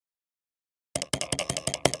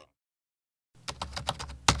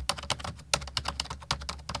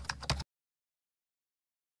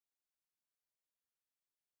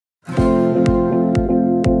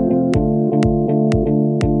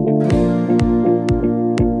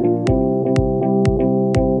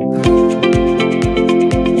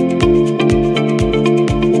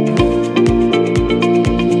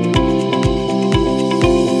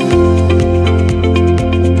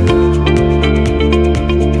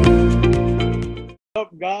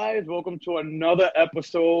up, guys? Welcome to another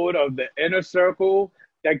episode of the Inner Circle.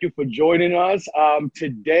 Thank you for joining us.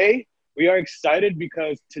 Today, we are excited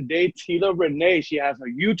because today, Teela Renee, she has a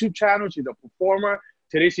YouTube channel. She's a performer.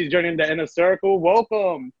 Today, she's joining the Inner Circle.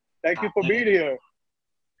 Welcome. Thank you for being here.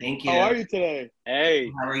 Thank you. How are you today?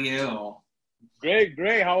 Hey. How are you? Great,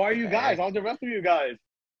 great. How are you guys? How's the rest of you guys?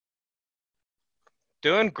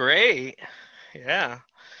 Doing great. Yeah.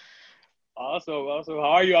 Awesome, awesome.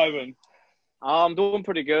 How are you, Ivan? I'm doing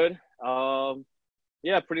pretty good.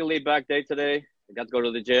 Yeah, pretty laid back day today. I got to go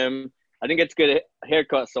to the gym. I didn't get to get a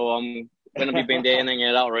haircut, so I'm gonna be bandaning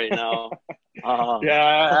it out right now.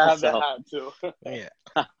 Yeah, I have that hat too. Yeah.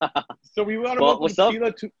 So we want to Well, welcome what's up?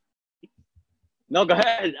 Teela to. No, go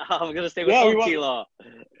ahead. I'm gonna stay with Yeah, Teela.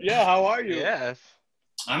 Yeah, how are you? Yes.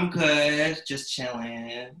 I'm good. Just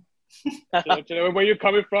chilling. Where you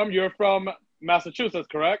coming from? You're from Massachusetts,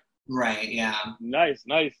 correct? Right, yeah. Nice,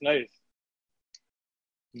 nice, nice.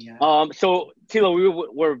 Yeah. So Teela,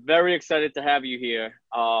 we're very excited to have you here.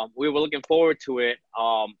 We were looking forward to it.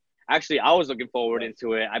 Actually, I was looking forward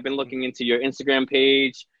into it. I've been looking into your Instagram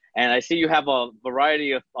page, and I see you have a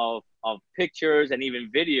variety of pictures and even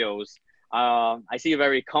videos. I see you're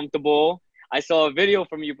very comfortable. I saw a video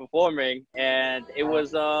from you performing, and it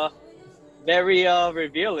was very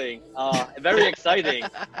revealing, very exciting.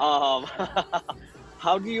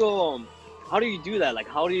 How do you do that? Like,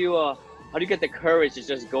 how do you get the courage to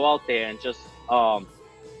just go out there and just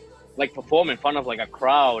like perform in front of like a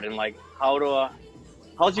crowd, and like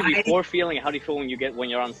how's your before feeling and how do you feel when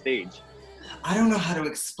you're on stage? I don't know how to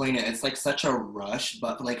explain it. It's like such a rush,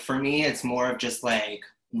 but like for me, it's more of just like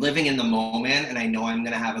living in the moment, and I know I'm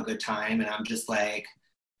gonna have a good time, and I'm just like,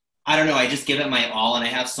 I don't know, I just give it my all, and I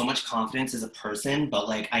have so much confidence as a person, but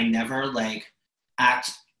like I never like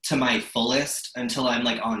act to my fullest until I'm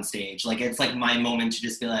like on stage. Like it's like my moment to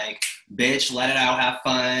just be like, bitch, let it out, have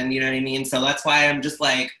fun, you know what I mean? So that's why I'm just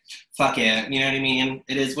like, fuck it, you know what I mean?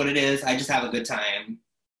 It is what it is. I just have a good time.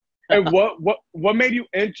 And what made you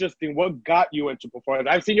interesting? What got you into performance?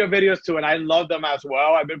 I've seen your videos too, and I love them as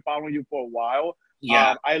well. I've been following you for a while.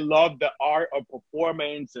 Yeah. I love the art of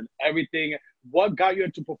performance and everything. What got you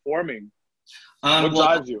into performing? What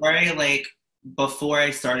drives you? Before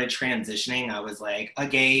I started transitioning, I was like a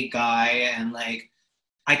gay guy, and like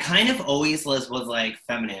I kind of always was like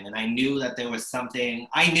feminine, and I knew that there was something.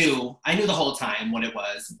 I knew the whole time what it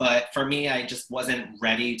was, but for me, I just wasn't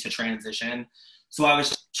ready to transition. So I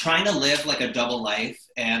was trying to live like a double life,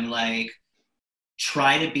 and like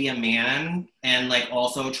try to be a man, and like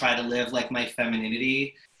also try to live like my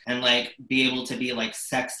femininity, and like be able to be like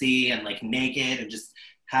sexy and like naked, and just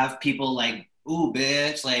have people like, ooh,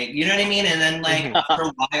 bitch, like, you know what I mean? And then like after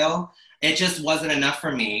a while, it just wasn't enough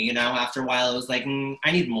for me, you know? After a while, it was like,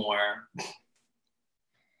 I need more.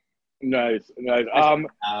 Nice, nice.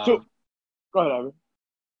 So go ahead, Ivan.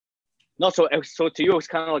 No, so to you, it was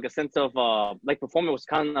kind of like a sense of like performing was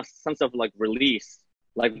kind of a sense of like release.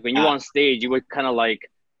 Like when you were on stage, you were kind of like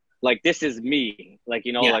this is me. Like,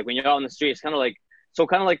 you know, like when you're out on the street, it's kind of like, so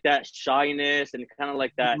kind of like that shyness and kind of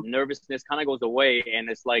like that nervousness kind of goes away, and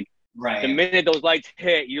it's like the minute those lights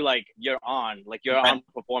hit, you're on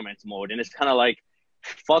performance mode, and it's kind of like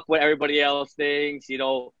fuck what everybody else thinks. You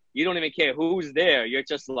know, you don't even care who's there. You're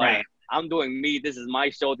just like, I'm doing me. This is my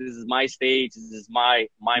show. This is my stage. This is my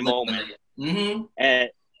moment.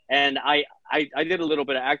 And I did a little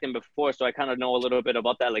bit of acting before, so I kind of know a little bit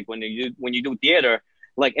about that. Like when you do theater,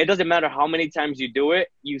 like it doesn't matter how many times you do it,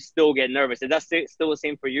 you still get nervous. Is that still the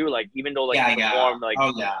same for you? Like even though like you perform, like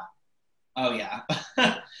oh yeah.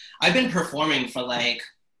 I've been performing for like,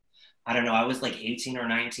 I don't know, I was like 18 or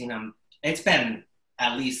 19. It's been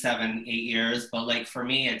at least 7-8 years, but like for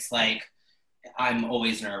me, it's like I'm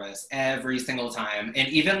always nervous every single time, and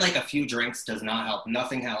even like a few drinks does not help.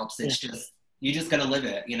 Nothing helps. It's just, you just gotta live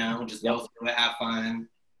it, you know, just go through it, have fun.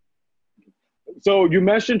 So you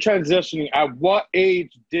mentioned transitioning. At what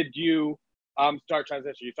age did you start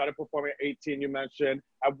transitioning? You started performing at 18, you mentioned.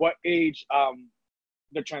 At what age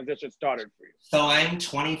the transition started for you? So I'm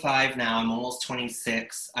 25 now. I'm almost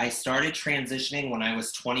 26. I started transitioning when I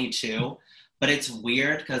was 22, but it's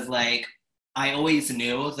weird because like I always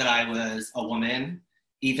knew that I was a woman,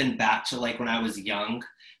 even back to like when I was young.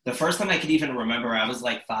 The first time I could even remember, I was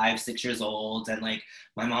like 5-6 years old, and like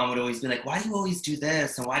my mom would always be like, why do you always do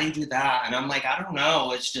this and why do you do that? And I'm like, I don't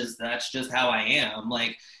know, it's just, that's just how I am.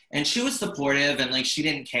 Like, and she was supportive, and like she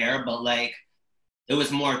didn't care, but like there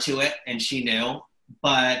was more to it, and she knew.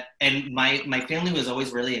 But and my family was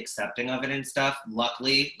always really accepting of it and stuff,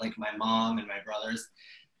 luckily, like my mom and my brothers.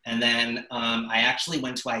 And then I actually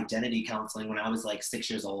went to identity counseling when I was like 6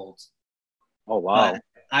 years old. Oh wow.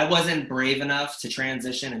 I wasn't brave enough to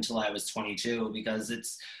transition until I was 22 because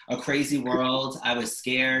it's a crazy world. I was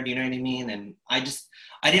scared, you know what I mean? And I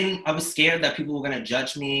was scared that people were going to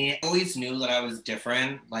judge me. I always knew that I was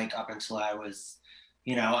different, like up until I was,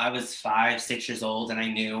 I was 5, 6 years old and I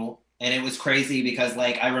knew. And it was crazy because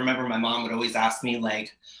like, I remember my mom would always ask me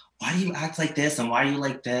like, why do you act like this? And why do you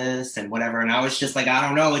like this? And whatever. And I was just like, I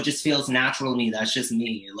don't know. It just feels natural to me. That's just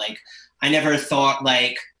me. Like, I never thought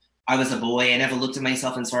like I was a boy. I never looked at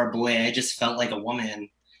myself and saw a boy. I just felt like a woman.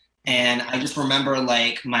 And I just remember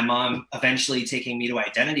like my mom eventually taking me to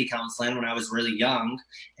identity counseling when I was really young.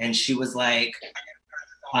 And she was like,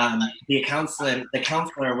 the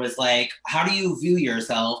counselor was like, how do you view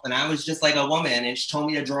yourself? And I was just like a woman. And she told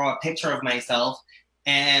me to draw a picture of myself.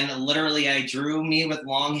 And literally I drew me with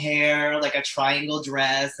long hair, like a triangle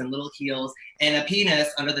dress and little heels and a penis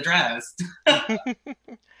under the dress.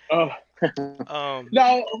 Oh,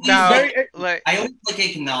 Now, I always like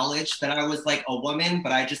acknowledged that I was like a woman,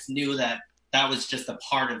 but I just knew that that was just a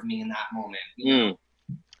part of me in that moment.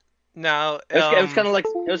 Now, it was kind of like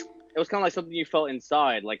it was kind of like something you felt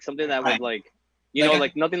inside, like something that was like,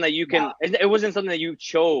 like nothing that you can. It wasn't something that you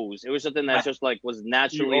chose. It was something that just like was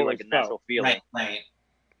naturally like a natural feeling. Right.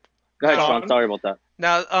 Go ahead, Sean. Sorry about that.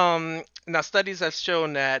 Now studies have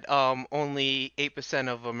shown that only 8%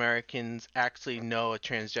 of Americans actually know a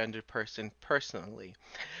transgender person personally.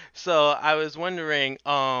 So I was wondering,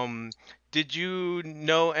 did you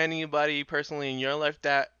know anybody personally in your life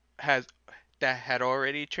that had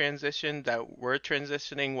already transitioned, that were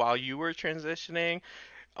transitioning while you were transitioning,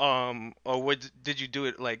 or did you do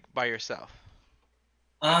it like by yourself?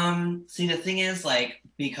 See, the thing is, like,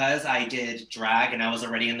 because I did drag and I was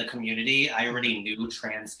already in the community, I already knew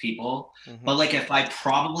trans people. Mm-hmm. But, like, if I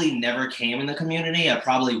probably never came in the community, I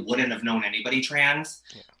probably wouldn't have known anybody trans.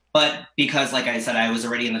 Yeah. But because, like I said, I was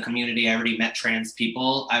already in the community, I already met trans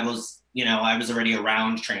people, I was already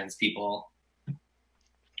around trans people.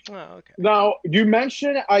 Oh, okay. Now, you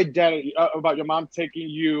mentioned identity, about your mom taking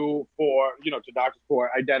you for, to doctors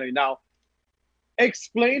for identity. Now,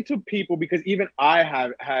 explain to people, because even I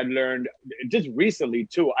have had learned just recently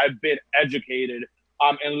too. I've been educated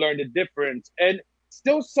and learned the difference, and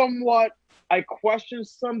still somewhat I question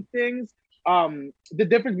some things. The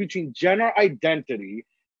difference between gender identity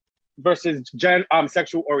versus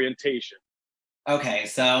sexual orientation. Okay,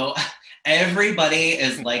 so everybody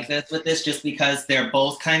is like this with this just because they're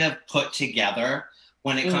both kind of put together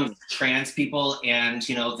when it comes to trans people and,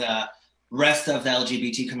 the rest of the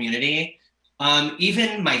LGBT community.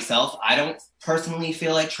 Even myself, I don't personally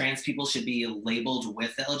feel like trans people should be labeled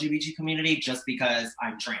with the LGBT community just because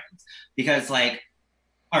I'm trans. Because like,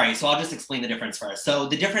 all right, so I'll just explain the difference first. So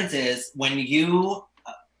the difference is when you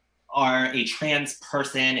are a trans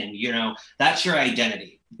person and, that's your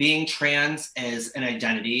identity. Being trans is an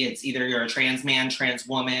identity. It's either you're a trans man, trans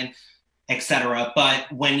woman, etc. But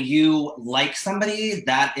when you like somebody,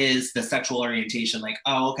 that is the sexual orientation. Like,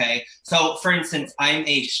 oh, okay. So for instance, I'm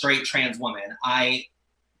a straight trans woman. I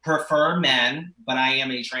prefer men, but I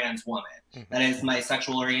am a trans woman. Mm-hmm. That is my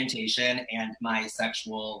sexual orientation and my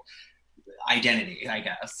sexual identity, I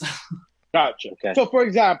guess. Gotcha. Okay. So for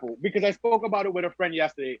example, because I spoke about it with a friend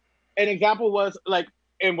yesterday, an example was like,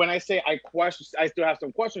 and when I say I still have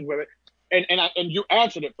some questions with it. And you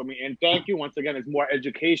answered it for me, and thank you once again. It's more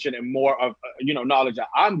education and more of knowledge that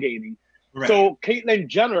I'm gaining. Right. So Caitlyn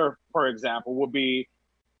Jenner, for example, would be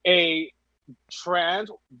a trans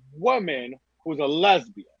woman who's a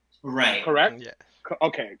lesbian, right? Correct? Yeah.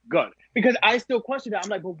 Okay, good. Because I still question that. I'm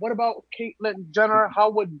like, but what about Caitlyn Jenner? How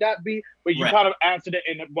would that be? But you kind of answered it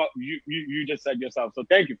in what you just said yourself. So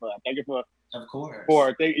thank you for that. Thank you for. Of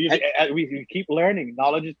course. We keep learning.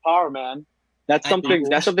 Knowledge is power, man. That's something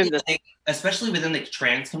that, especially within the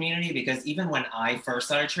trans community, because even when I first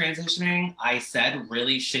started transitioning, I said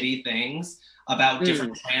really shitty things about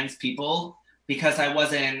different trans people because I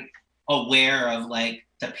wasn't aware of like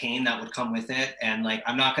the pain that would come with it. And like,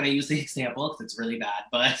 I'm not going to use the example because it's really bad,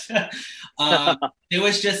 but there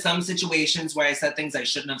was just some situations where I said things I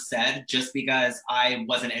shouldn't have said just because I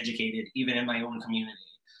wasn't educated, even in my own community.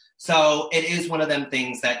 So it is one of them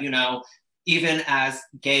things that, even as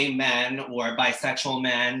gay men or bisexual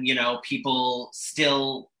men, people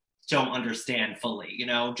still don't understand fully,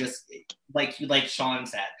 just like Sean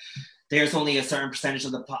said, there's only a certain percentage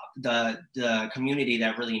of the community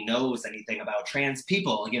that really knows anything about trans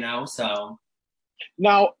people, so.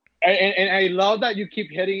 Now, and I love that you keep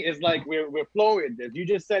hitting is like, we're flowing with this. You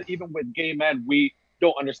just said, even with gay men, we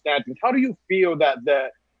don't understand things. How do you feel that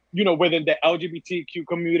within the LGBTQ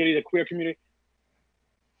community, the queer community,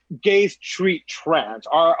 gays treat trans,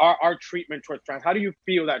 our treatment towards trans? How do you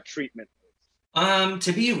feel that treatment?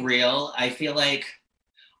 To be real, I feel like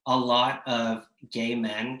a lot of gay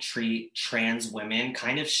men treat trans women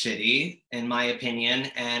kind of shitty, in my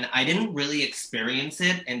opinion. And I didn't really experience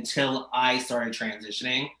it until I started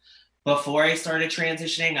transitioning. Before I started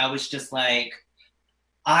transitioning, I was just like,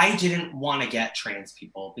 I didn't want to get trans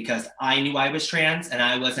people because I knew I was trans and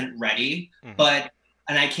I wasn't ready. Mm-hmm. But,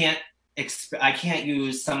 and I can't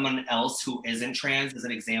use someone else who isn't trans as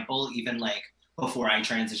an example, even like before I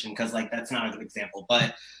transitioned, because like that's not a good example.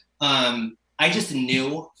 But I just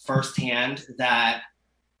knew firsthand that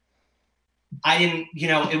I didn't,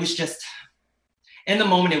 it was just in the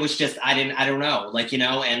moment, it was just, I don't know, like,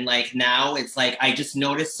 and like now it's like, I just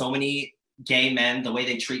noticed so many gay men, the way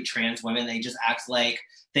they treat trans women, they just act like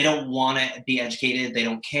they don't want to be educated. They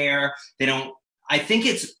don't care. I think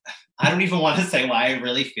I don't even want to say why I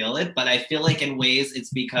really feel it, but I feel like in ways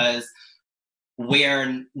it's because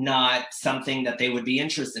we're not something that they would be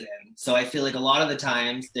interested in. So I feel like a lot of the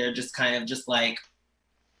times they're just kind of just like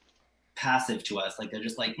passive to us. Like they're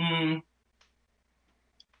just like,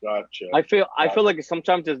 Gotcha. I feel like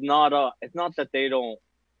sometimes it's not that they don't.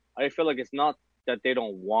 I feel like it's not that they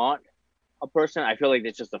don't want a person. I feel like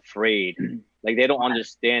they're just afraid. Like they don't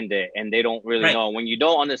understand it, and they don't really know. When you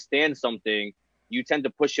don't understand something, you tend to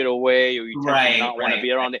push it away, or you tend to not want to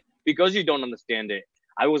be around it because you don't understand it.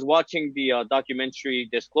 I was watching the documentary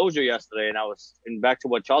Disclosure yesterday, and back to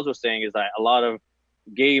what Charles was saying is that a lot of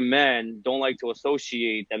gay men don't like to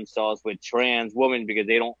associate themselves with trans women because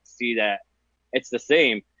they don't see that it's the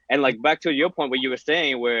same. And like back to your point where you were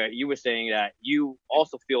saying that you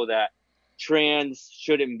also feel that trans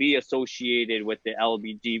shouldn't be associated with the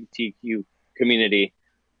LGBTQ community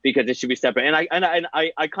because it should be separate. And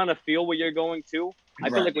I kind of feel where you're going to. I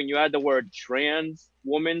feel like when you add the word trans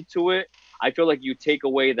woman to it, I feel like you take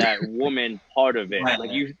away that woman part of it.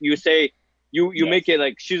 Like you say you make it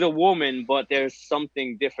like she's a woman, but there's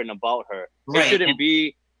something different about her. It shouldn't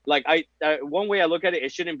be like one way I look at it,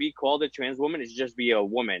 it shouldn't be called a trans woman. It should just be a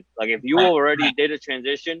woman. Like if you already did a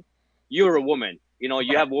transition, you're a woman.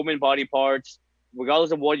 You have woman body parts,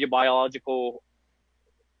 regardless of what your biological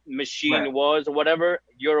machine was or whatever.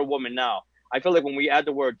 You're a woman now. I feel like when we add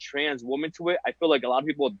the word trans woman to it, I feel like a lot of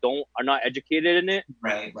people are not educated in it.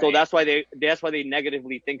 So that's why they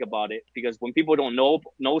negatively think about it, because when people don't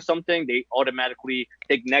know something, they automatically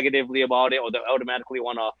think negatively about it, or they automatically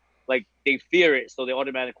want to like they fear it, so they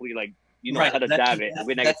automatically like try to dab it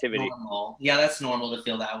with negativity. Yeah, that's normal to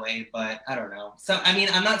feel that way, but I don't know. So I mean,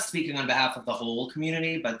 I'm not speaking on behalf of the whole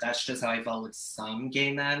community, but that's just how I felt with some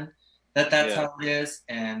gay men. That's how it is,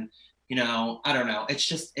 and I don't know.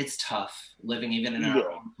 It's tough living even in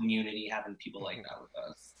our own community, having people like that with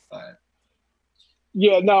us. But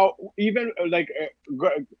now even like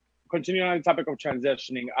continuing on the topic of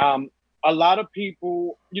transitioning, a lot of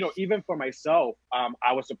people, even for myself,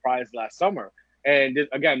 I was surprised last summer. And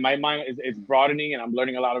again, my mind is broadening and I'm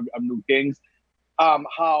learning a lot of new things.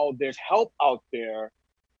 How there's help out there,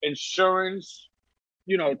 insurance,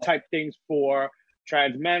 type things for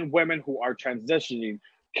trans men, women who are transitioning.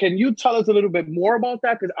 Can you tell us a little bit more about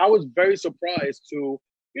that? Because I was very surprised to,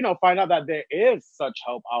 find out that there is such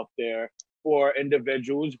help out there for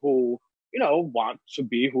individuals who, want to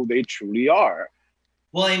be who they truly are.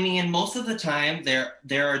 Well, I mean, most of the time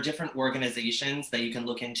there are different organizations that you can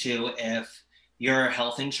look into if your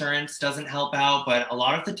health insurance doesn't help out, but a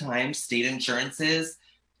lot of the time state insurances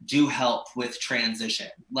do help with transition.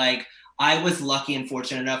 Like I was lucky and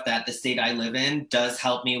fortunate enough that the state I live in does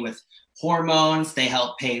help me with hormones. They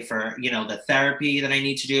help pay for, the therapy that I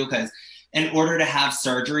need to do, because in order to have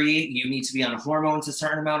surgery, you need to be on hormones a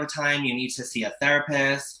certain amount of time. You need to see a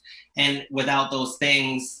therapist. And without those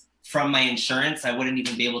things from my insurance, I wouldn't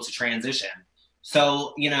even be able to transition.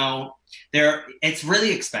 So, it's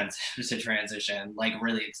really expensive to transition, like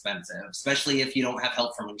really expensive, especially if you don't have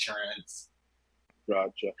help from insurance.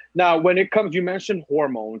 Gotcha. Now, when it comes, you mentioned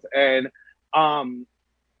hormones, and on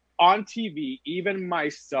TV, even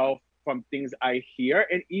myself, from things I hear,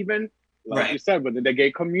 and even like you said, within the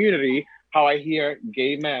gay community, how I hear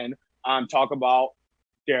gay men talk about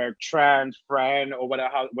their trans friend or whatever,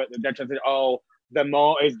 how they're trans, the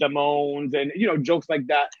moans, and jokes like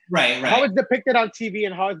that. Right. How it's depicted on TV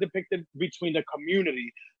and how it's depicted between the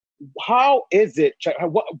community. How is it?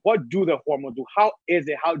 What do the hormones do? How is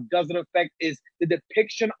it? How does it affect? Is the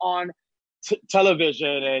depiction on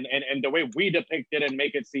television and the way we depict it and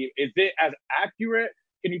make it seem, is it as accurate?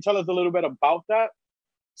 Can you tell us a little bit about that?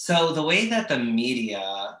 So the way that the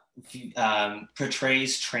media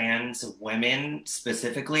portrays trans women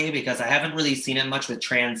specifically, because I haven't really seen it much with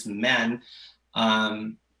trans men,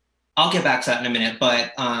 a I'll get back to that in a minute,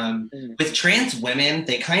 but with trans women,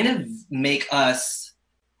 they kind of make us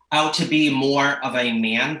out to be more of a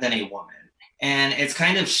man than a woman. And it's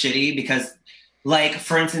kind of shitty because, like,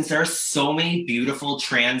 for instance, there are so many beautiful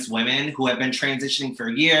trans women who have been transitioning for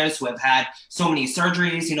years, who have had so many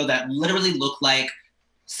surgeries, you know, that literally look like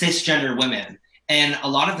cisgender women. And a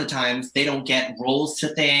lot of the times they don't get roles to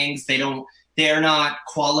things. They're not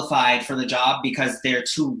qualified for the job because they're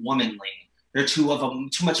too womanly. They're too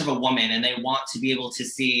much of a woman, and they want to be able to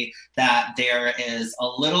see that there is a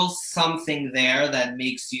little something there that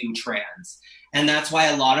makes you trans. And that's why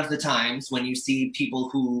a lot of the times when you see people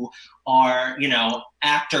who are, you know,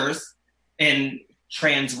 actors in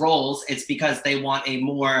trans roles, it's because they want a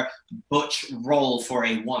more butch role for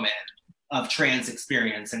a woman of trans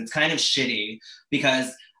experience. And it's kind of shitty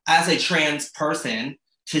because as a trans person,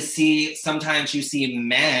 sometimes you see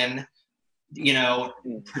men, you know,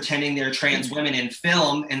 pretending they're trans women in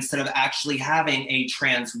film instead of actually having a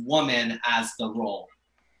trans woman as the role.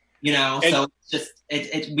 You know, so it's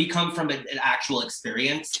just we come from an actual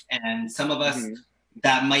experience, and some of us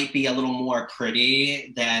that might be a little more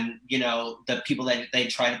pretty than, you know, the people that they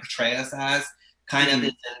try to portray us as. Kind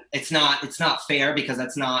of, it's not fair because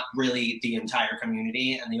that's not really the entire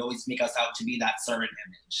community, and they always make us out to be that certain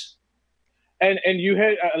image. And you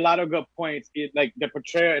hit a lot of good points. Like the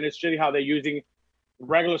portrayal, and it's shitty how they're using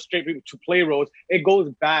regular straight people to play roles. It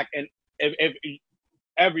goes back, and if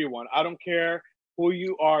everyone, I don't care who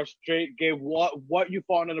you are, straight, gay, what you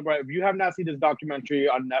fall under the bright. If you have not seen this documentary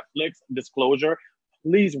on Netflix, Disclosure,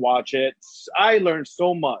 please watch it. I learned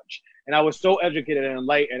so much, and I was so educated and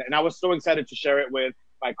enlightened, and I was so excited to share it with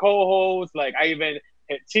my co-host. Like, I even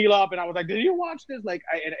hit Teela up, and I was like, "Did you watch this?" Like,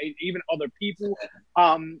 and even other people.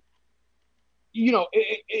 You know,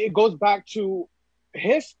 it goes back to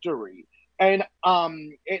history, and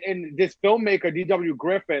this filmmaker D.W.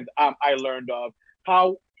 Griffith, I learned of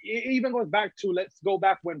how it even goes back to, let's go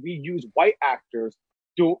back when we used white actors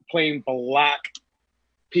to playing black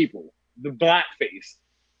people, the blackface.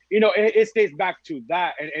 You know, it stays back to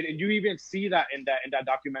that, and you even see that in that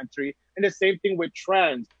documentary. And the same thing with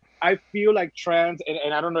trans. I feel like trans,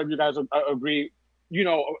 and I don't know if you guys agree, you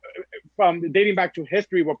know, from dating back to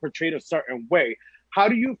history, were portrayed a certain way. How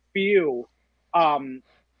do you feel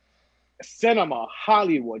cinema,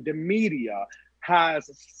 Hollywood, the media has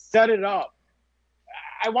set it up?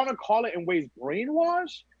 I want to call it in ways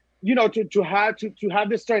brainwash, you know, to have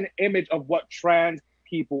this certain image of what trans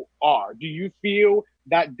people are. Do you feel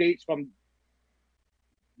that dates from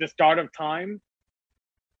the start of time?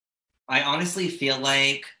 I honestly feel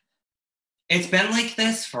like it's been like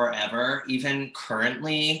this forever, even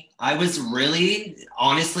currently. I was really,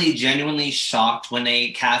 honestly, genuinely shocked when they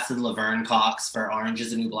casted Laverne Cox for Orange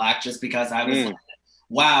is the New Black, just because I was like,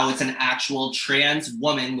 wow, it's an actual trans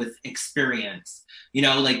woman with experience. You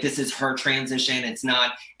know, like, this is her transition. It's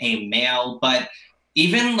not a male. But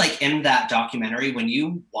even like in that documentary, when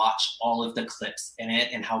you watch all of the clips in it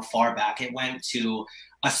and how far back it went to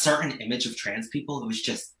a certain image of trans people, it was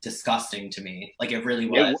just disgusting to me. Like, it really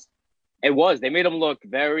was. It was. They made them look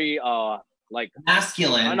very like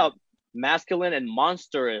masculine. Kind of masculine and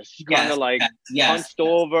monstrous. Kind of like hunched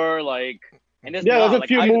over, like, and it's there's a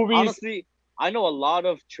few movies. Honestly, I know a lot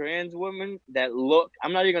of trans women that look,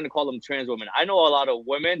 I'm not even going to call them trans women. I know a lot of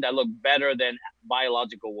women that look better than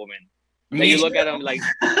biological women. That you look at them like,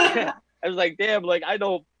 I was like, damn, like, I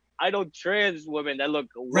know trans women that look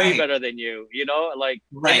way better than you, you know? Like,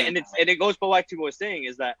 and it goes back to what you were saying,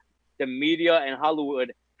 is that the media and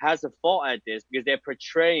Hollywood has a fault at this because they're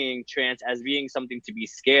portraying trans as being something to be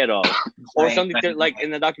scared of, or something to, like in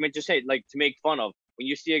the documentary, just say, like, to make fun of. When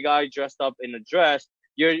you see a guy dressed up in a dress,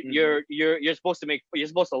 you're supposed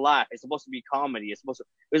to laugh. It's supposed to be comedy.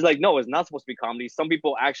 It's like, no, it's not supposed to be comedy. Some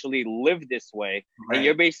people actually live this way, and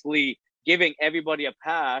you're basically giving everybody a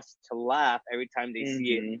pass to laugh every time they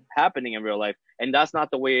see it happening in real life, and that's not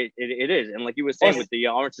the way it is. And like you were saying with the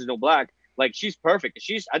Orange is No Black, like, she's perfect.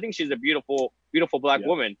 I think she's a beautiful black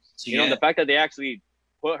woman. You know, the fact that they actually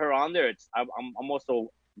put her on there, I'm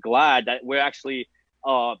also glad that we're actually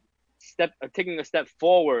taking a step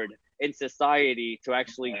forward in society to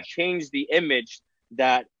actually change the image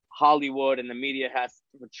that Hollywood and the media has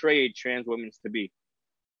portrayed trans women to be.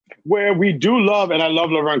 Where we do love, and I love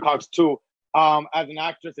Laverne Cox too, as an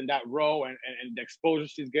actress in that role, and the exposure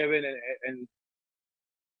she's given, and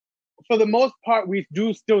for the most part, we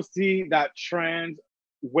do still see that trans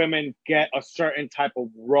women get a certain type of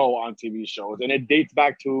role on TV shows, and it dates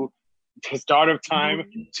back to the start of time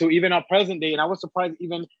to even our present day. And I was surprised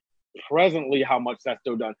even presently how much that's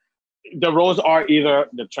still done. The roles are either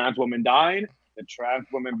the trans woman dying, the trans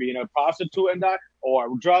woman being a prostitute and die, or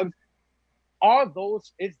drugs.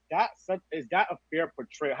 is that a fair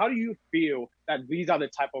portrayal? How do you feel that these are the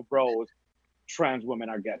type of roles trans women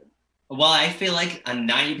are getting? Well, I feel like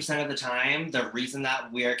 90% of the time, the reason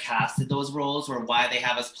that we're casted those roles or why they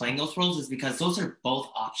have us playing those roles is because those are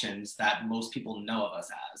both options that most people know of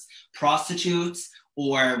us as. Prostitutes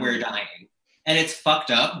or we're dying. And it's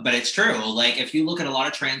fucked up, but it's true. Like, if you look at a lot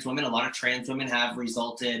of trans women have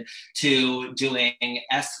resulted to doing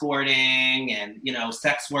escorting and, you know,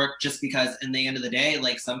 sex work, just because in the end of the day,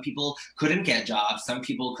 like, some people couldn't get jobs, some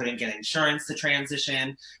people couldn't get insurance to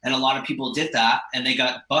transition, and a lot of people did that and they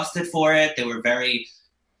got busted for it. They were very,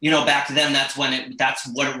 you know, back then, that's what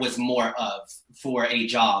it was more of for a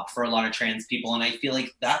job for a lot of trans people. And I feel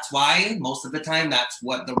like that's why most of the time that's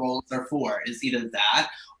what the roles are for, is either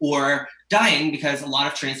that or dying, because a lot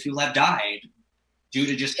of trans people have died due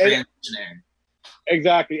to just transitioning.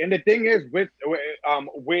 Exactly. And the thing is with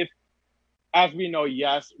as we know,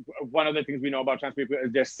 yes, one of the things we know about trans people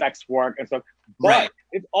is their sex work and stuff. But right.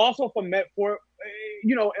 It's also for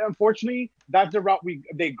you know, unfortunately, that's the route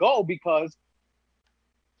they go, because,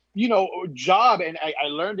 you know, job, and I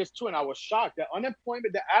learned this too, and I was shocked that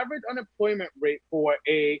the average unemployment rate for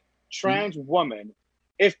a trans woman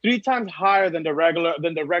is 3 times higher than the regular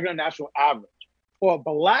national average. For a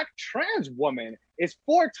Black trans woman, is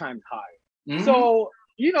 4 times higher. So,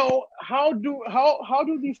 you know, how do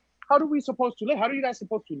we supposed to live? How do you guys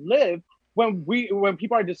supposed to live when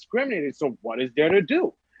people are discriminated? So what is there to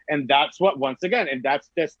do? And that's what, once again, and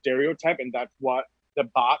that's the stereotype, and that's what the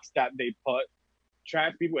box that they put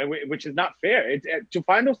trans people, which is not fair. To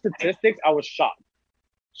find those statistics, I was shocked.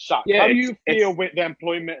 Yeah, how do you feel with the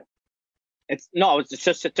employment? It's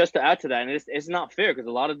just to add to that, and it's not fair, because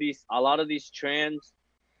a lot of these trans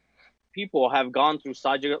people have gone through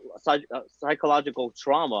psychological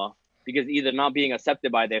trauma, because either not being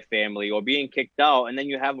accepted by their family or being kicked out, and then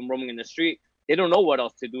you have them roaming in the street. They don't know what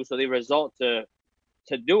else to do, so they resort to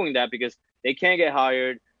doing that because they can't get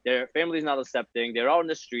hired. Their family's not accepting. They're out in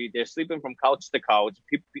the street. They're sleeping from couch to couch,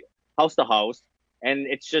 house to house, and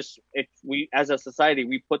we as a society,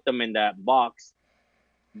 we put them in that box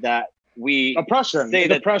that we oppression.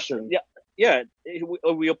 Yeah,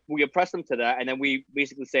 we oppress them to that, and then we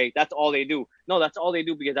basically say that's all they do. No, that's all they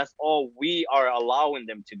do because that's all we are allowing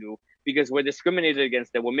them to do, because we're discriminated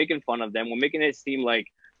against them. We're making fun of them. We're making it seem like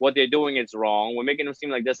what they're doing is wrong. We're making them seem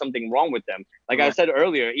like there's something wrong with them. Like I said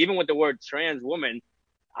earlier, even with the word trans woman,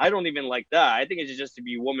 I don't even like that. I think it should just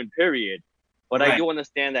be woman, period. But I do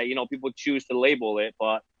understand that, you know, people choose to label it,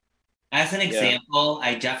 but as an example,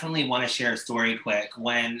 I definitely want to share a story quick.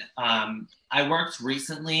 When I worked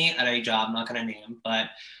recently at a job, I'm not going to name, but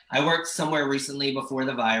I worked somewhere recently before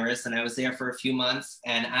the virus, and I was there for a few months.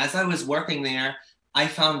 And as I was working there, I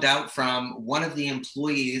found out from one of the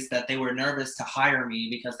employees that they were nervous to hire me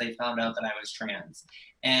because they found out that I was trans.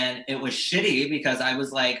 And it was shitty because I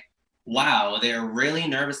was like, wow, they're really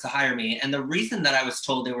nervous to hire me. And the reason that I was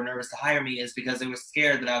told they were nervous to hire me is because they were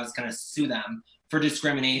scared that I was going to sue them for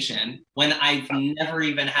discrimination when I've never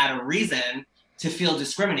even had a reason to feel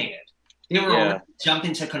discriminated. They were already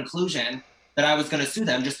jumping to conclusion that I was going to sue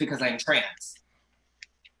them just because I'm trans.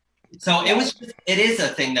 So it is a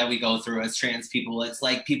thing that we go through as trans people. It's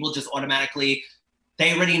like people just automatically,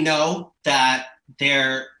 they already know that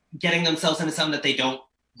they're getting themselves into something that they don't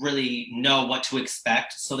really know what to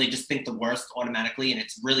expect. So they just think the worst automatically, and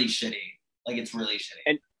it's really shitty. Like, it's really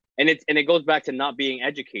shitty. And it goes back to not being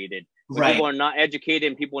educated. When people are not educated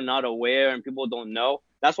and people are not aware and people don't know.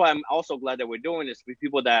 That's why I'm also glad that we're doing this with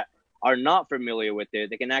people that are not familiar with it.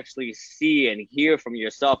 They can actually see and hear from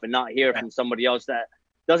yourself and not hear from somebody else that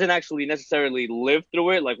doesn't actually necessarily live through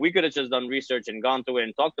it. Like, we could have just done research and gone through it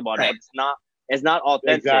and talked about it, but it's not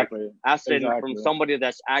authentic. From somebody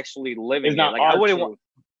that's actually living it. Like,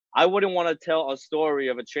 I wouldn't want to tell a story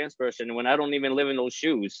of a trans person when I don't even live in those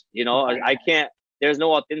shoes. You know, I can't. There's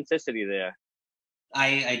no authenticity there.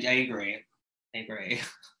 I agree.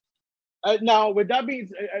 Now, with that being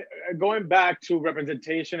going back to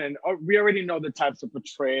representation, and we already know the types of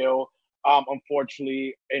portrayal,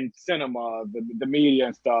 unfortunately, in cinema, the media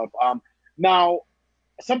and stuff. Now,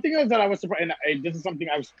 something else that I was surprised, and this is something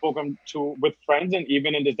I've spoken to with friends, and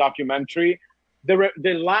even in this documentary, the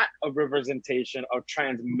lack of representation of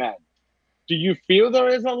trans men. Do you feel there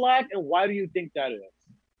is a lack, and why do you think that is?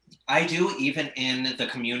 I do, even in the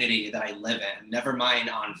community that I live in, never mind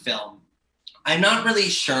on film. I'm not really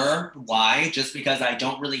sure why, just because I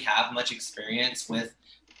don't really have much experience with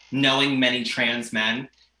knowing many trans men.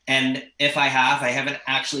 And if I have, I haven't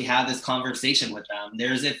actually had this conversation with them.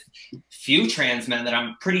 There's a few trans men that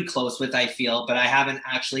I'm pretty close with, I feel, but I haven't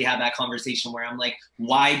actually had that conversation where I'm like,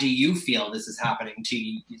 why do you feel this is happening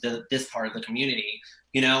to this part of the community?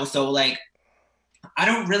 You know, so like, I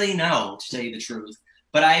don't really know, to tell you the truth,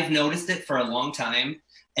 but I've noticed it for a long time.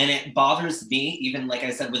 And it bothers me, even like I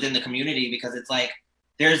said, within the community, because it's like,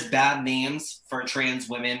 there's bad names for trans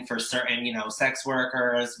women, for certain, you know, sex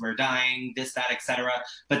workers, we're dying, this, that, etc.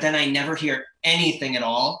 But then I never hear anything at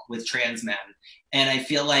all with trans men. And I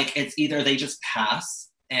feel like it's either they just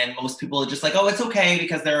pass, and most people are just like, oh, it's okay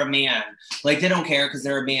because they're a man. Like they don't care because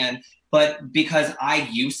they're a man. But because I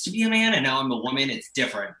used to be a man and now I'm a woman, it's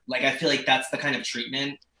different. Like I feel like that's the kind of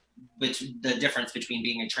treatment, which the difference between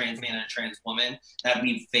being a trans man and a trans woman that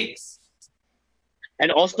we face.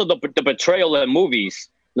 And also the betrayal in movies.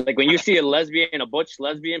 Like when you see a butch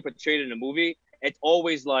lesbian portrayed in a movie, it's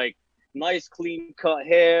always like nice clean cut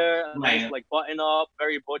hair, nice like button up,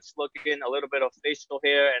 very butch looking, a little bit of facial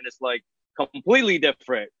hair, and it's like completely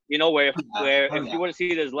different. You know, where if you were to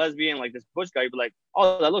see this lesbian, like this butch guy, you'd be like,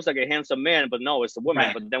 oh, that looks like a handsome man, but no, it's a woman.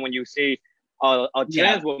 Right. But then when you see a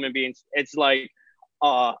trans woman being, it's like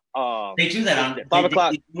they do that on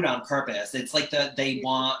they do it on purpose. It's like they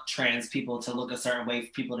want trans people to look a certain way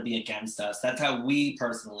for people to be against us. That's how we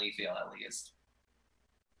personally feel, at least.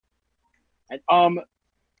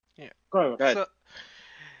 Yeah. Go ahead. So,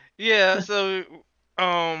 yeah. So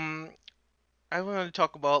I want to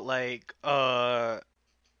talk about like the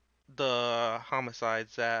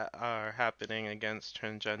homicides that are happening against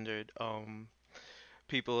transgendered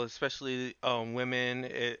people, especially women.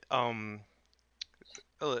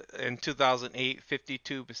 In 2008,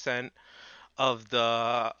 52% of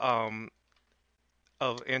the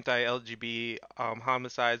of anti-LGBT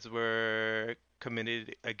homicides were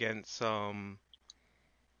committed against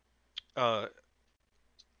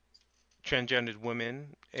transgendered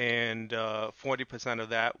women, and 40% of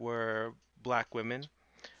that were black women,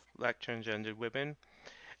 black transgendered women.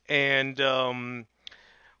 And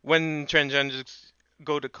when transgenders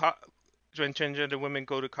go to when transgender women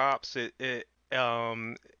go to cops,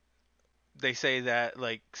 they say that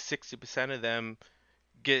like 60% of them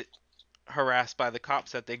get harassed by the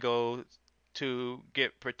cops that they go to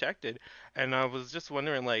get protected. And I was just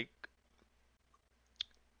wondering, like,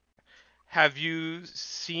 have you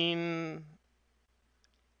seen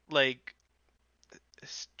like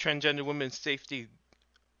transgender women's safety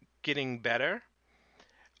getting better?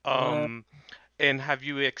 And have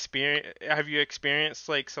you experienced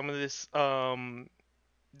like some of this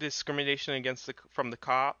discrimination from the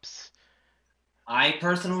cops? I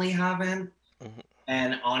personally haven't. Mm-hmm.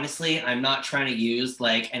 And honestly, I'm not trying to use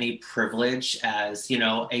like any privilege as, you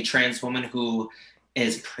know, a trans woman who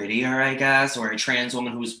is prettier, I guess, or a trans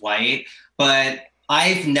woman who's white, but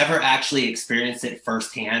I've never actually experienced it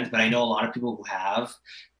firsthand, but I know a lot of people who have.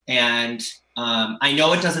 And I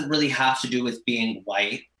know it doesn't really have to do with being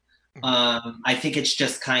white. I think it's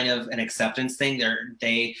just kind of an acceptance thing.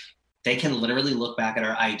 They can literally look back at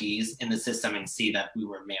our IDs in the system and see that we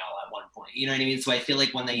were male at one point. You know what I mean? So I feel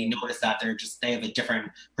like when they notice that, they have a different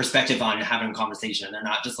perspective on having a conversation. They're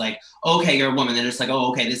not just like, okay, you're a woman. They're just like, oh,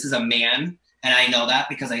 okay, this is a man. And I know that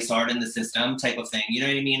because I saw it in the system type of thing. You know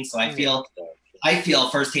what I mean? So I feel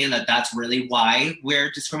firsthand that that's really why we're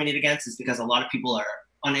discriminated against, is because a lot of people are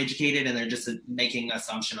uneducated and they're just making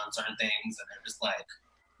assumption on certain things and they're just like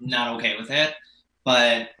not okay with it.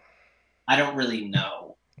 But I don't really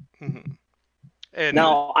know. Mm-hmm. And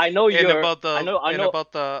now I know you're about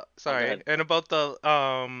the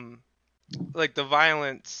like the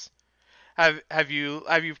violence. Have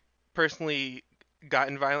you personally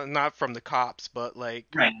gotten violent, not from the cops, but like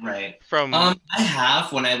right from I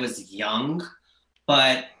have when I was young,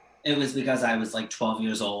 but it was because I was like 12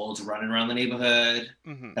 years old running around the neighborhood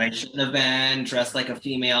that I shouldn't have been, dressed like a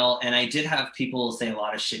female, and I did have people say a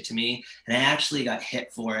lot of shit to me, and I actually got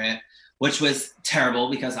hit for it, which was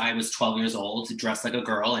terrible because I was 12 years old, dressed like a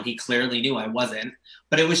girl, and he clearly knew I wasn't.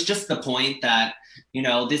 But it was just the point that, you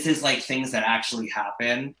know, this is like things that actually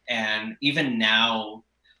happen. And even now,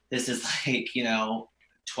 this is like, you know,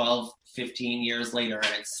 12, 15 years later,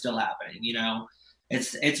 and it's still happening, you know?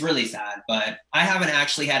 It's really sad, but I haven't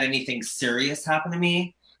actually had anything serious happen to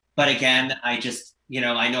me. But again, I just, you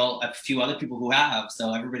know, I know a few other people who have,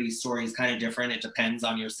 so everybody's story is kind of different. It depends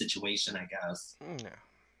on your situation, I guess. Yeah.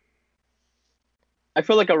 I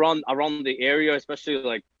feel like around the area, especially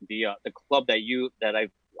like the club that I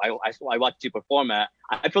watched you perform at,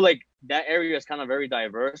 I feel like that area is kind of very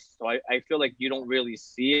diverse. So I feel like you don't really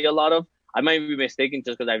see a lot of. I might be mistaken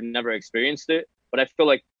just because I've never experienced it, but I feel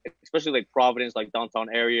like especially like Providence, like downtown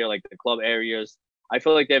area, like the club areas, I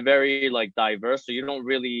feel like they're very like diverse, so you don't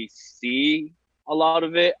really see a lot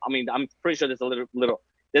of it. I mean, I'm pretty sure there's a little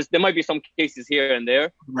there might be some cases here and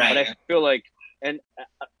there, Right. but I feel like, and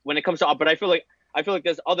when it comes to, but I feel like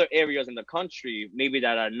there's other areas in the country maybe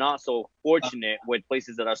that are not so fortunate with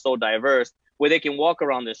places that are so diverse where they can walk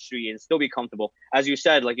around the street and still be comfortable. As you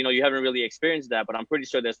said, like, you know, you haven't really experienced that, but I'm pretty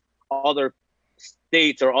sure there's other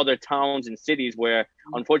states or other towns and cities where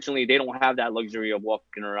unfortunately they don't have that luxury of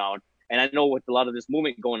walking around. And I know with a lot of this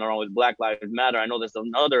movement going around with Black Lives Matter, I know there's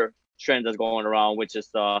another trend that's going around, which is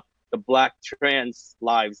the Black Trans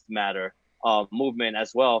Lives Matter movement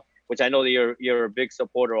as well, which I know that you're a big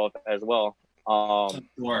supporter of as well. Of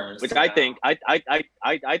course. Which I think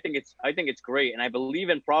it's great, and I believe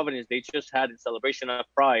in Providence they just had a celebration of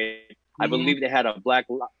Pride. I believe they had a Black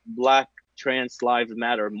Trans Lives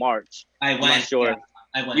Matter march. I went. I'm not sure. Yeah,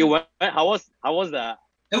 I went. You went? How was that?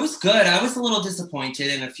 It was good. I was a little disappointed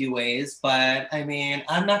in a few ways, but I mean,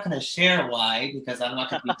 I'm not going to share why because I'm not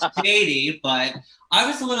going to be shady, but I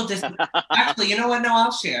was a little disappointed. Actually, you know what? No, I'll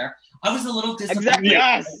share. I was a little disappointed. Exactly.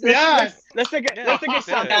 Yes. Let's take a shot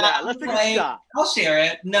at that. Let's take a shot. I'll share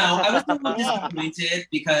it. No, I was a little disappointed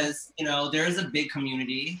because, you know, there is a big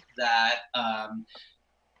community that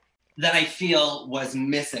that I feel was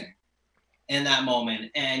missing in that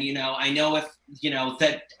moment. And, you know, I know if, you know,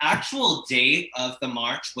 the actual date of the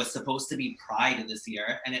march was supposed to be Pride this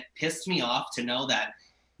year, and it pissed me off to know that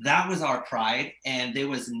that was our Pride, and there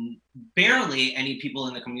was barely any people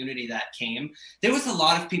in the community that came. There was a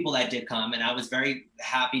lot of people that did come, and I was very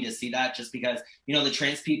happy to see that just because, you know, the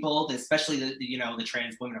trans people, especially the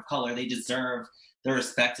trans women of color, they deserve the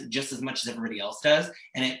respect just as much as everybody else does.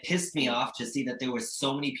 And it pissed me off to see that there were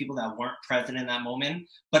so many people that weren't present in that moment.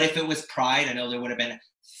 But if it was Pride, I know there would have been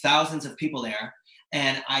thousands of people there.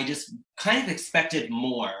 And I just kind of expected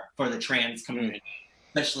more for the trans community,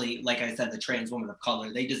 especially, like I said, the trans women of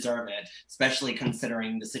color. They deserve it, especially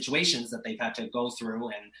considering the situations that they've had to go through.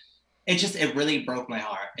 And it really broke my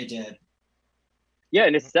heart. It did. Yeah,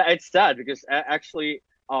 and it's sad because actually,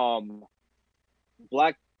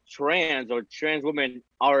 Black trans or trans women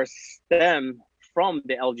are stem from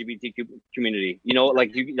the LGBTQ community. You know,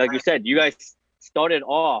 like you said, you guys started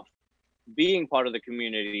off being part of the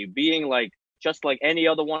community, being like just like any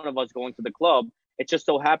other one of us going to the club. It just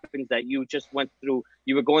so happens that you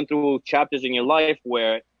were going through chapters in your life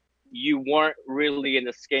where you weren't really in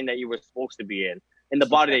the skin that you were supposed to be in the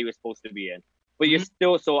body that you were supposed to be in. But you're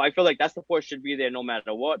still, so I feel like that support should be there no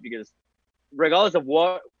matter what, because regardless of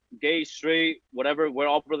what, gay, straight, whatever, we're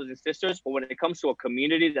all brothers and sisters. But when it comes to a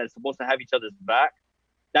community that's supposed to have each other's back,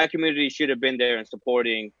 that community should have been there and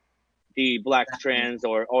supporting the Black trans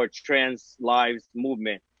or trans lives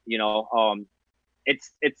movement. You know,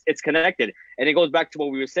 it's connected, and it goes back to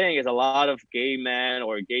what we were saying: is a lot of gay men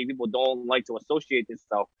or gay people don't like to associate this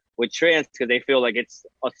stuff with trans because they feel like it's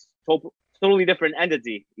a totally different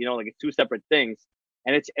entity. You know, like it's two separate things,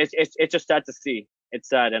 and it's just sad to see. It's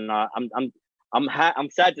sad, and I'm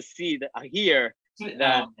sad to see that hear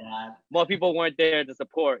that more people weren't there to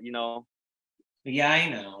support, you know. Yeah, I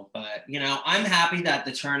know, but you know, I'm happy that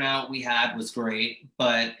the turnout we had was great,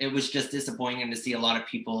 but it was just disappointing to see a lot of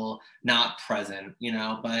people not present, you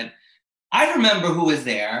know. But I remember who was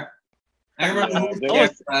there. I remember who was there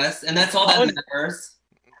for us, and that's all that matters.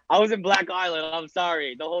 I was in Black Island. I'm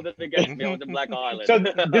sorry. Don't hold this against me. I was in Black Island. So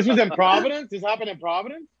this was in Providence? This happened in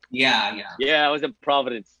Providence? Yeah. Yeah, I was in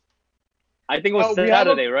Providence. I think it was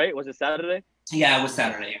Saturday, right? Was it Saturday? Yeah, it was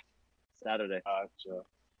Saturday. Saturday. Gotcha.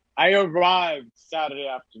 I arrived Saturday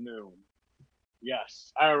afternoon.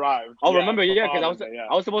 Yes, I arrived. Oh, remember? Yeah, because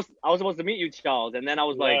I was supposed to meet you, Charles, and then I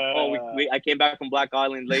was like, I came back from Black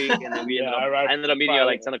Island late, and then I ended up meeting you at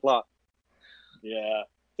like 10 o'clock. Yeah.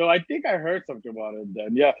 So I think I heard something about it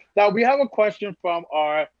then. Yeah. Now we have a question from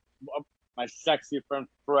my sexy friend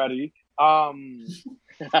Freddie.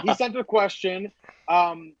 He sent a question.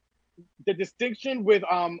 The distinction with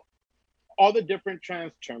all the different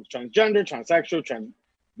transgender, transsexual,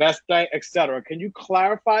 transvestite, etc. Can you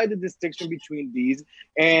clarify the distinction between these?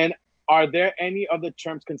 And are there any other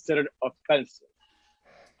terms considered offensive?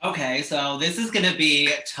 Okay, so this is going to be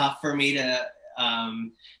tough for me to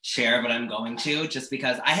share, but I'm going to, just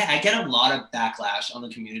because I get a lot of backlash on the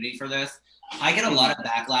community for this. I get a lot of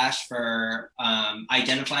backlash for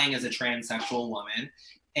identifying as a transsexual woman.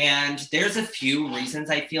 And there's a few reasons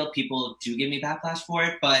I feel people do give me backlash for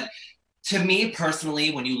it. But to me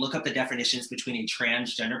personally, when you look up the definitions between a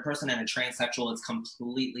transgender person and a transsexual, it's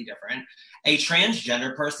completely different. A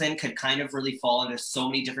transgender person could kind of really fall under so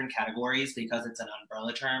many different categories because it's an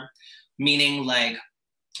umbrella term, meaning like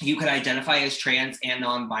you could identify as trans and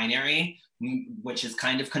non-binary, which is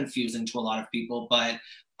kind of confusing to a lot of people. But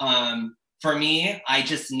for me, I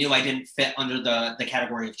just knew I didn't fit under the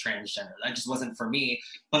category of transgender. That just wasn't for me.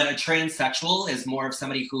 But a transsexual is more of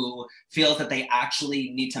somebody who feels that they actually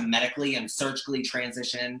need to medically and surgically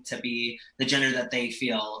transition to be the gender that they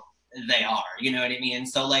feel they are. You know what I mean?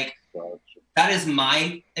 So like, that is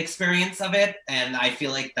my experience of it. And I feel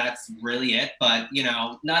like that's really it. But, you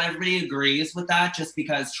know, not everybody agrees with that, just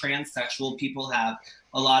because transsexual people have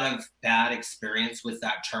a lot of bad experience with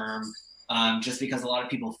that term. Just because a lot of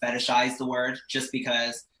people fetishize the word, just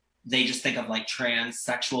because they just think of like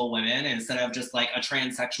transsexual women instead of just like a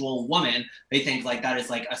transsexual woman. They think like that is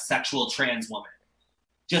like a sexual trans woman,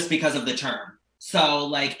 just because of the term. So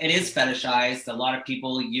like it is fetishized. A lot of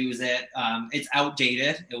people use it. It's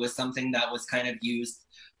outdated. It was something that was kind of used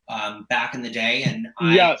back in the day, and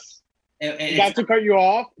yes. Not to cut you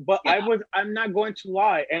off, but yeah. I'm not going to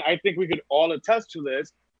lie, and I think we could all attest to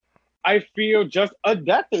this. I feel just a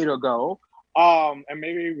decade ago, and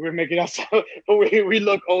maybe we're making us we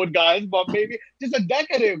look old guys, but maybe just a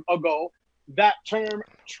decade ago, that term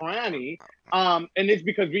tranny, and it's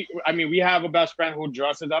because we have a best friend who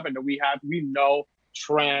dresses up, and we know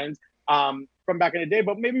trans from back in the day,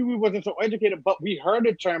 but maybe we wasn't so educated, but we heard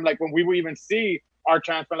the term like when we would even see our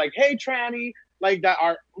trans friend like, hey tranny, like that.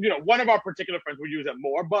 Our one of our particular friends would use it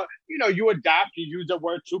more, but you adapt, you use the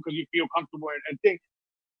word too because you feel comfortable and think.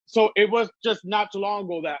 So it was just not too long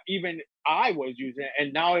ago that even I was using it,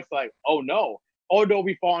 and now it's like, oh no. Although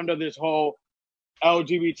we fall under this whole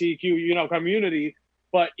LGBTQ, community,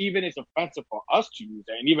 but even it's offensive for us to use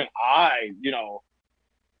it, and even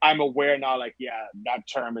I'm aware now, like, yeah, that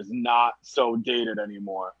term is not so dated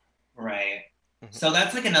anymore. Right. So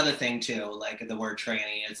that's like another thing too, like the word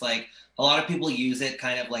tranny. It's like a lot of people use it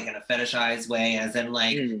kind of like in a fetishized way, as in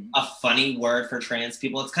like a funny word for trans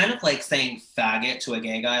people. It's kind of like saying faggot to a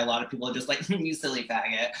gay guy. A lot of people are just like, you silly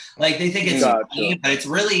faggot. Like they think it's funny, but it's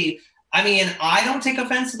really, I mean, I don't take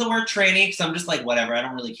offense to the word tranny because I'm just like, whatever, I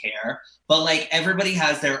don't really care. But like everybody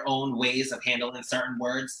has their own ways of handling certain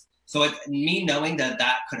words. So me knowing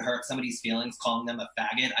that could hurt somebody's feelings, calling them a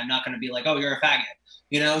faggot, I'm not going to be like, oh, you're a faggot.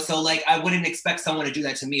 So like I wouldn't expect someone to do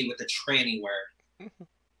that to me with the tranny word.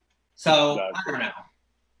 So gotcha. I don't know.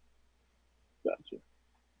 Gotcha.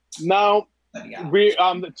 Now we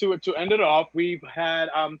to end it off, we've had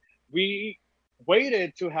we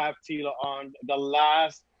waited to have Teela on the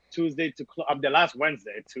last Wednesday,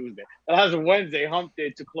 hump day,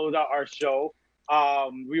 to close out our show.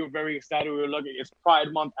 We were very excited. We were looking. It's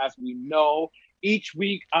Pride Month, as we know. Each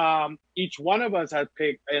week, each one of us has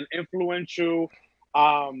picked an influential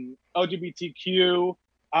LGBTQ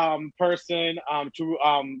person to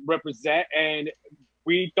represent, and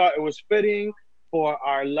we thought it was fitting for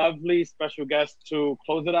our lovely special guest to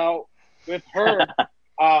close it out with her.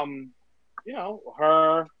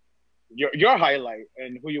 Your highlight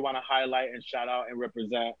and who you want to highlight and shout out and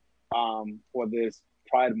represent for this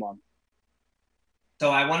Pride Month.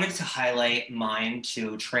 So I wanted to highlight mine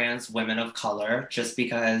to trans women of color, just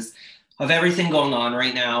because of everything going on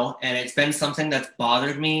right now. And it's been something that's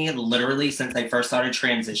bothered me literally since I first started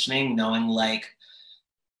transitioning, knowing like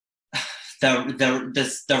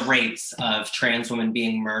the rates of trans women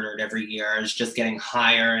being murdered every year is just getting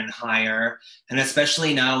higher and higher. And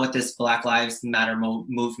especially now with this Black Lives Matter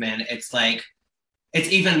movement, it's like, it's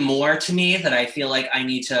even more to me that I feel like I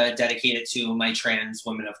need to dedicate it to my trans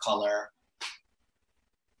women of color.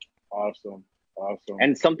 Awesome.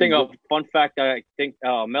 And something of fun fact that I think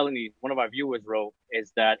Melanie, one of our viewers, wrote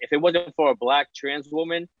is that if it wasn't for a Black trans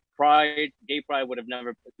woman, gay pride would have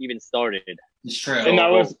never even started. It's true. And that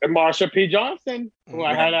was Marsha P. Johnson, who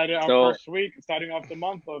I highlighted our first week, starting off the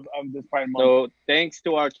month of this Pride Month. So thanks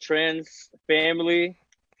to our trans family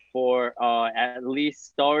for at least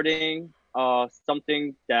starting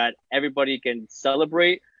something that everybody can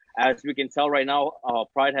celebrate. As we can tell right now,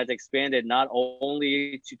 Pride has expanded not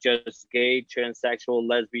only to just gay, transsexual,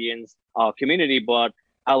 lesbians community, but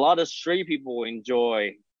a lot of straight people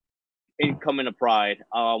enjoy coming to Pride.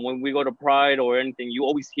 When we go to Pride or anything, you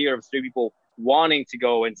always hear of straight people wanting to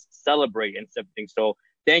go and celebrate and something. So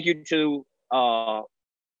thank you to the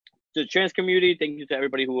trans community. Thank you to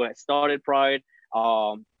everybody who has started Pride.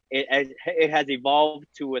 It has evolved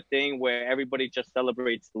to a thing where everybody just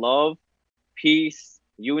celebrates love, peace,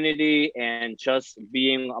 unity, and just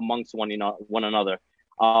being amongst one another.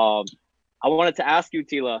 I wanted to ask you,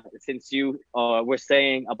 Teela, since you were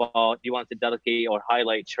saying about you want to dedicate or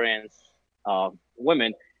highlight trans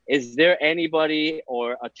women, is there anybody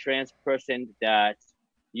or a trans person that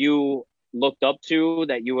you looked up to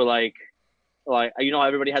that you were like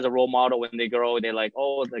everybody has a role model when they grow, they're like,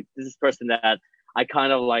 oh, like this is person that I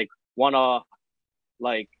kind of like wanna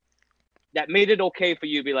like that made it okay for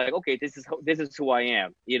you to be like, okay, this is who I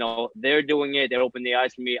am. You know, they're doing it. They're opening the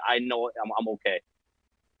eyes for me. I know I'm okay.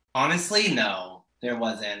 Honestly, no, there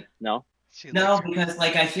wasn't. No. No, because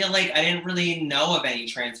like I feel like I didn't really know of any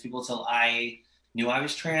trans people till I knew I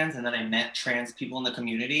was trans, and then I met trans people in the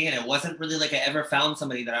community, and it wasn't really like I ever found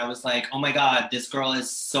somebody that I was like, oh my god, this girl is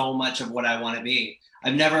so much of what I want to be.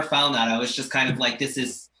 I've never found that. I was just kind of like, this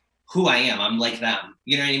is who I am. I'm like them.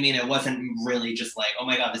 You know what I mean? It wasn't really just like, oh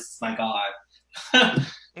my god, this is my god.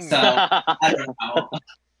 So I don't know.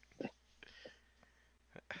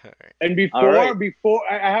 And before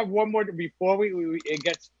I have one more before we it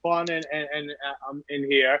gets fun and in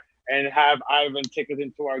here and have Ivan take us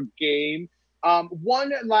into our game.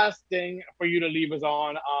 One last thing for you to leave us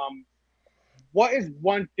on. What is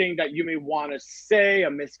one thing that you may want to say, a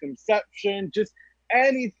misconception, just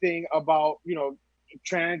anything about, you know,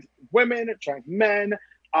 trans women, trans men,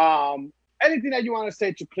 anything that you want to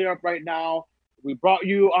say to clear up right now? We brought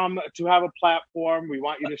you to have a platform. We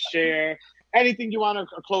want you to share anything you want to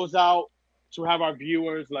close out to have our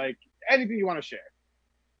viewers, like anything you want to share.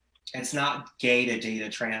 It's not gay to date a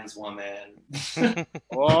trans woman.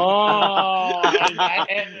 Oh,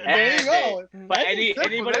 there you go. But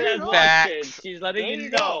anybody that's watching, she's letting you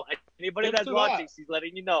know. Anybody that's watching, she's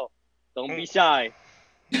letting you know. Don't be shy.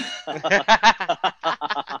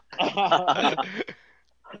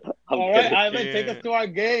 All right, Ivan, take us to our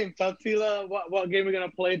game. Tell Teela what game we're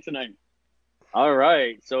gonna play tonight. All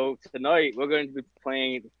right, so tonight we're going to be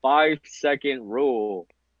playing 5-second rule.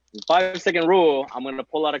 The 5-second rule, I'm going to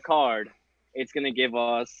pull out a card. It's going to give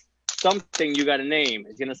us something you got to name.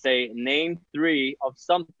 It's going to say name 3 of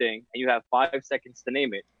something, and you have 5 seconds to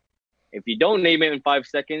name it. If you don't name it in 5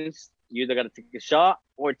 seconds, you either got to take a shot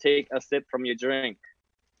or take a sip from your drink.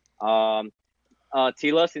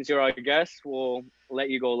 Teela, since you're our guest, we'll let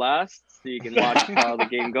you go last so you can watch how the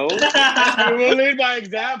game goes. We'll lead by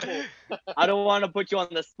example. I don't want to put you on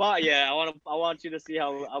the spot yet. I want you to see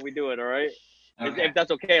how we do it. All right, okay. If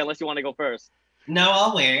that's okay, unless you want to go first. No,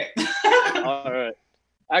 I'll wait. All right.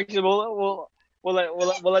 Actually, we'll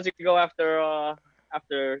let you go after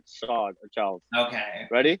Sean or Charles. Okay.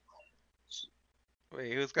 Ready?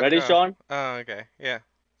 Wait, who's gonna Ready, go? Sean? Oh, okay. Yeah.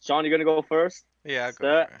 Sean, you're gonna go first. Yeah, I'll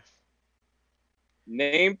go first.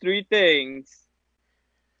 Name 3 things.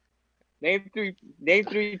 Name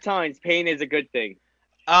three times pain is a good thing.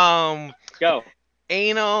 Go.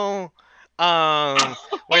 Anal.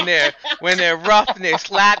 When they're rough and they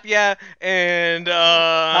slap ya, and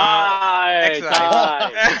Time.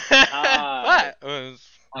 What?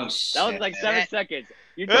 Oh shit. That was like 7 seconds.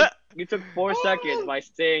 You took 4 seconds by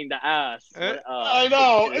saying the ass. I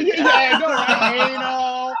know. Yeah, I know.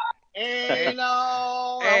 Right?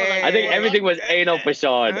 Anal. I think everything was anal for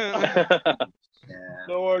Sean.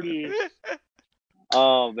 Lordy.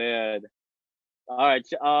 Oh man. All right,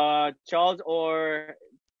 Charles or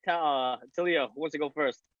Talia, who wants to go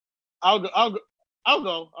first? I'll go.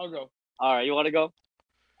 All right, you want to go?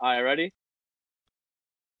 All right, ready?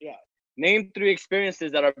 Yeah. Name 3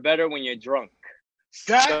 experiences that are better when you're drunk.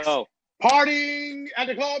 Sex, partying at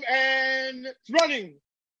the club, and running.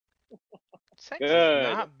 Sex is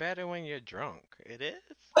not better when you're drunk. It is.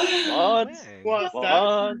 What?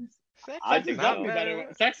 Sex is not better.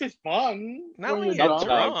 Sex is fun. Not when you're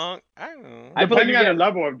drunk. I don't know. Depending on the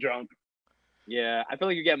level of drunk. Yeah, I feel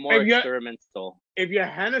like you get more experimental. If you're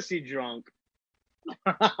Hennessy drunk.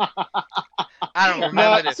 I don't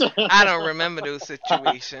remember this. I don't remember those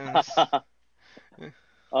situations.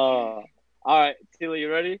 All right, Teela,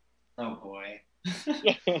 you ready? Oh boy.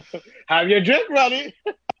 Have your drink ready.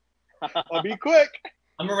 Or be quick.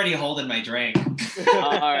 I'm already holding my drink.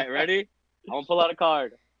 All right, ready? I'm gonna pull out a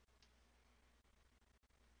card.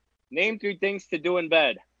 Name 3 things to do in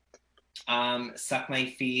bed. Suck my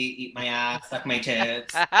feet, eat my ass, suck my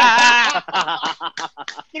tits. 3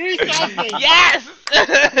 seconds. Yes.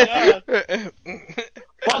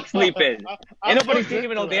 Fuck sleeping. Ain't nobody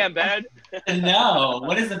sleeping in no damn bed. No.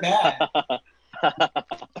 What is a bed?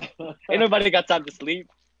 Ain't nobody got time to sleep.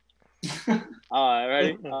 All right,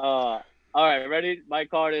 ready? All right, ready? My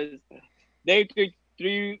card is name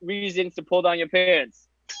 3 reasons to pull down your pants.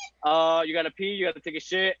 You gotta pee, you gotta take a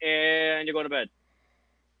shit, and you're going to bed.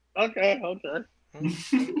 Okay.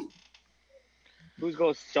 Who's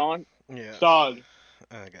goes? Sean? Yeah. Sean.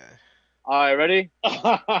 Okay. All right, ready?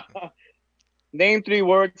 Name 3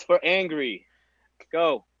 words for angry.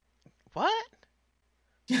 Go. What?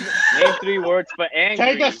 Name 3 words for angry.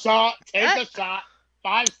 Take a shot.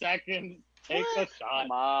 5 seconds. Take a shot.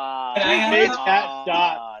 Come on.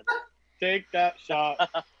 Take that shot.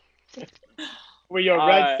 With your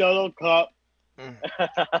red solo cup.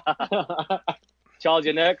 Charles,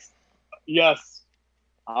 you're next. Yes.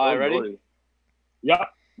 All right, ready? Lordy.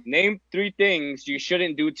 Yep. Name 3 things you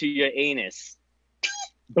shouldn't do to your anus.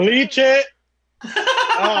 Bleach it.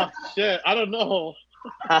 Oh shit! I don't know.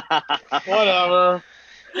 Whatever.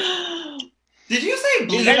 Did you say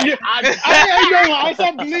bleach? I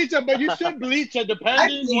said bleach it, but you should bleach it I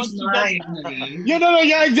depending. bleached mine, honey. No,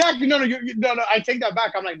 yeah, exactly. No, no. I take that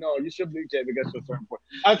back. I'm like, no, you should bleach it because it's a certain point.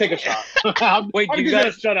 I'll take a shot. Wait, I'm just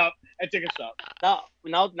gonna shut up and take a shot.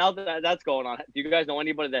 Now that that's going on, do you guys know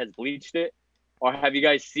anybody that has bleached it, or have you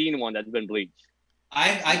guys seen one that's been bleached?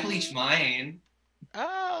 I bleached mine.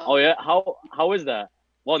 Oh yeah, how is that?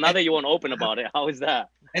 Well, now that you won't open about it, how is that?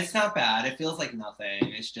 It's not bad. It feels like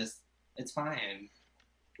nothing. It's fine.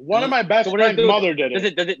 One of my best So friends' mother did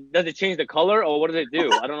it. Does it change the color, or what does it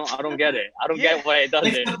do? I don't know. I don't get it. I don't get why it does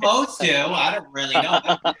it. It's supposed to. I don't really know.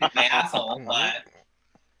 That's my asshole, but.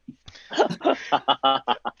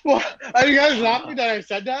 Well, are you guys laughing that I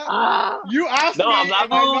said that? You asked me I'm if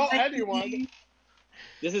laughing. I know anyone.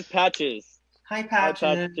 This is Patches. Hi,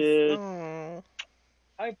 Patches.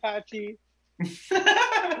 Hi, Patchy.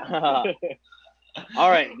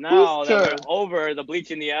 All right, now Whose that turn? we're over the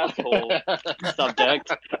bleach in the asshole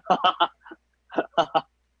subject,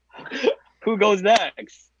 who goes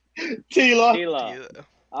next? Teela. Teela.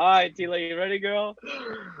 All right, Teela, you ready, girl?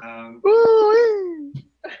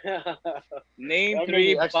 Name I'm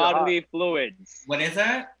 3 gonna be bodily fluids. What is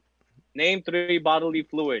that? Name 3 bodily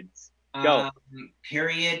fluids. Go.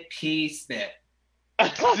 Period, pee, spit.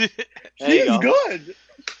 She's good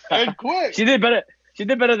and quick. She did better. She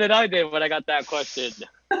did better than I did when I got that question.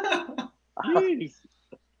 Jeez.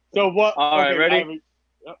 So what? All right, ready?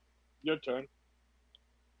 Yep, your turn.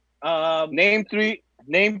 Name three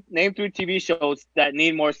TV shows that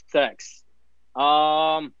need more sex.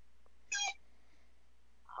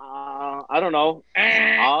 I don't know.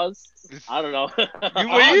 Oz. I don't know.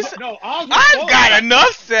 I've got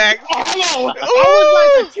enough sex. Hello. I was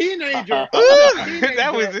like a teenager.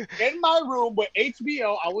 That was in my room with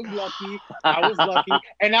HBO. I was lucky,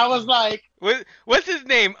 and I was like, what's his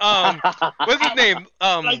name? What's his name?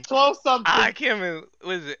 like 12 something. I can't remember.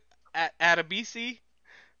 Was it Adabisi?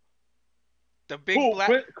 The big black.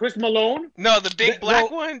 Chris Malone? No, the big black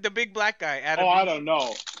one. The big black guy. Oh, I don't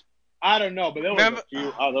know. But there was Remember, a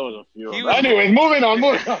few. Oh, there was a few. was- Anyways, moving on.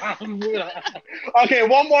 Okay,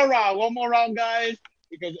 one more round, guys,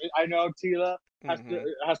 because I know Teela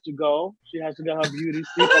has to go. She has to get her beauty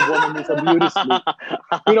sleep. A woman needs a beauty sleep.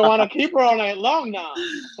 We don't want to keep her all night long now.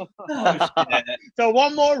 So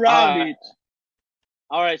one more round each.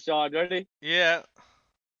 All right, Sean, ready? Yeah.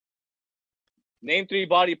 Name 3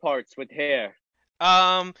 body parts with hair.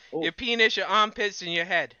 Your penis, your armpits, and your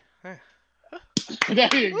head.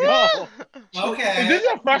 There you go. Okay. Is this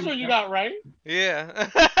your first one you got right? Yeah.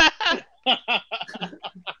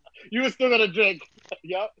 You were still gonna drink.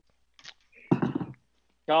 Yep.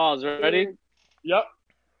 Charles, ready? Yep.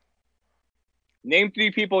 Name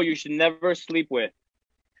 3 people you should never sleep with.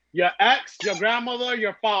 Your ex, your grandmother,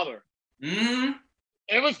 your father. Mm.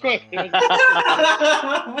 It was quick.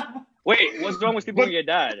 Wait, what's wrong with sleeping with your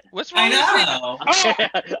dad? What's wrong? I know.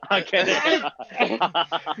 I'm kidding.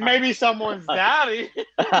 Maybe someone's daddy.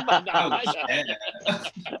 But not my Oh, dad.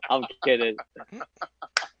 shit. I'm kidding.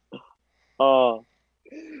 Oh.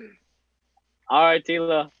 All right,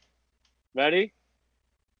 Teela. Ready?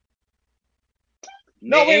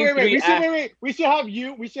 No, Name wait. 3 We should have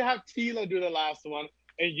you. We should have Teela do the last one,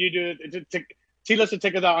 and you do it. Teela should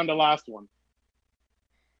take us out on the last one.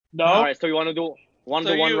 No. All right, so you want to do one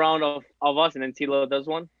round of us, and then Teela does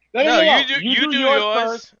one. No, you do yours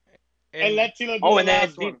first, and let Teela do the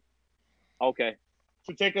last one. Okay.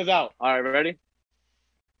 To take us out. All right, ready?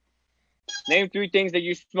 Name 3 things that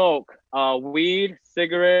you smoke. Weed,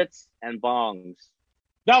 cigarettes, and bongs.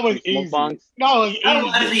 That was You smoke easy. bongs? That was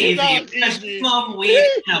Easy. That was Just easy. smoke weed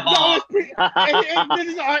in a bong. This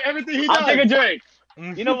is everything he does. I'll take a drink.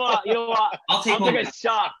 You know what? I'll take I'll one. take a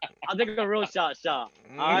shot. I'll take a real shot. All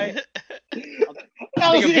right? That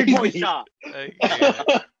I'll was take a big boy easy. shot.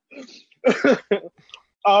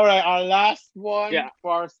 All right, our last one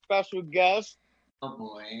for our special guest. Oh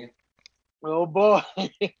boy. Oh boy. All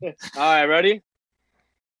right, ready?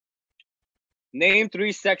 Name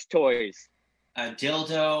 3 sex toys. A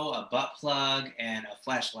dildo, a butt plug, and a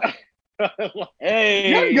flashlight. Hey.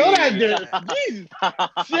 You're good at this. Jeez.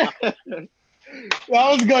 Shit. That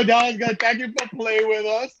was good. Thank you for playing with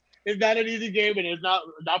us. It's not an easy game, and it's not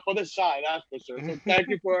for the shy, that's for sure. So thank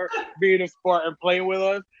you for being a sport and playing with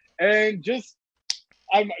us. And just,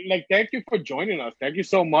 thank you for joining us. Thank you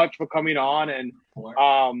so much for coming on and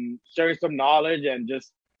sharing some knowledge and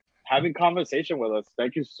just having conversation with us.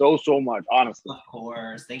 Thank you so much, honestly. Of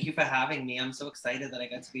course. Thank you for having me. I'm so excited that I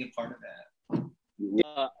got to be a part of it.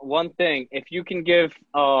 One thing, if you can give,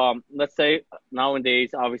 let's say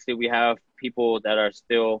nowadays, obviously we have people that are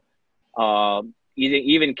still,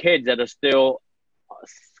 even kids that are still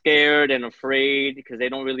scared and afraid because they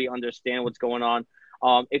don't really understand what's going on.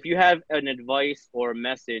 If you have an advice or a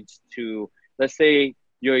message to, let's say,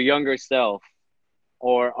 your younger self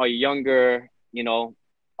or a younger,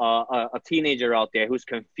 a teenager out there who's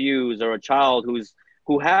confused, or a child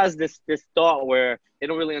who has this thought where they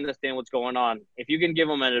don't really understand what's going on. If you can give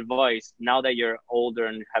them an advice now that you're older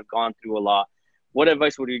and have gone through a lot, what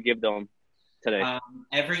advice would you give them today?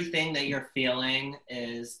 Everything that you're feeling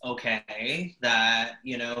is okay, that,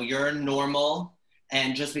 you're normal.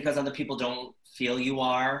 And just because other people don't feel you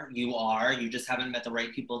are. You just haven't met the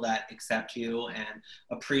right people that accept you and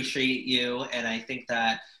appreciate you. And I think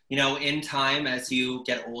that, in time, as you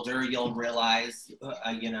get older, you'll realize,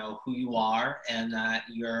 who you are, and that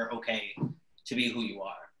you're okay to be who you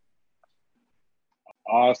are.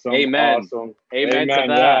 Awesome. Amen. Awesome. Amen to that.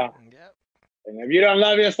 Yeah. Yep. And if you don't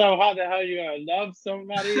love yourself, how the hell are you going to love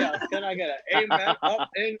somebody else? Can I get an amen up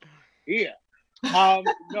in here?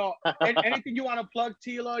 No, anything you want to plug,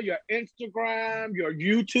 Teela? Your Instagram, your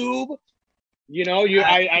YouTube?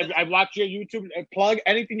 I watch your YouTube. Plug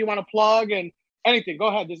anything you want to plug and anything. Go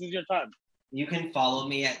ahead. This is your time. You can follow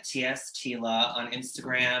me at TS Teela on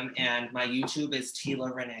Instagram, and my YouTube is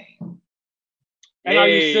Teela Renee. And are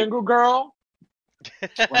you single, girl?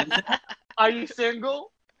 What is it? Are you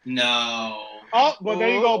single? No. Oh, well, there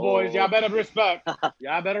you go, boys. Y'all better respect.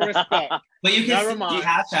 Y'all better respect. But you Never can mind.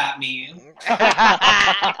 cash at me.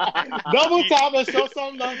 Double tap and show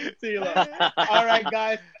some love to Teela. All right,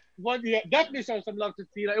 guys. Definitely show some love to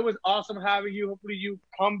Teela. It was awesome having you. Hopefully you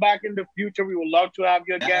come back in the future. We would love to have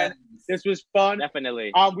you again. Yes. This was fun.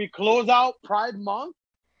 Definitely. We close out Pride Month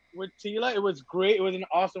with Teela. It was great. It was an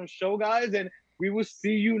awesome show, guys. And we will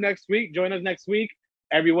see you next week. Join us next week.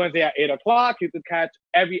 Every Wednesday at 8 o'clock. You can catch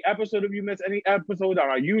every episode if you miss any episode on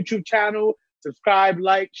our YouTube channel. Subscribe,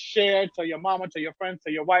 like, share, tell your mama, tell your friends,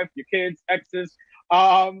 tell your wife, your kids, exes.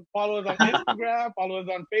 Follow us on Instagram, follow us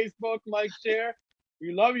on Facebook, like, share.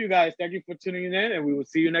 We love you guys. Thank you for tuning in, and we will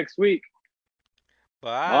see you next week.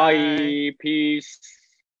 Bye. Bye. Peace.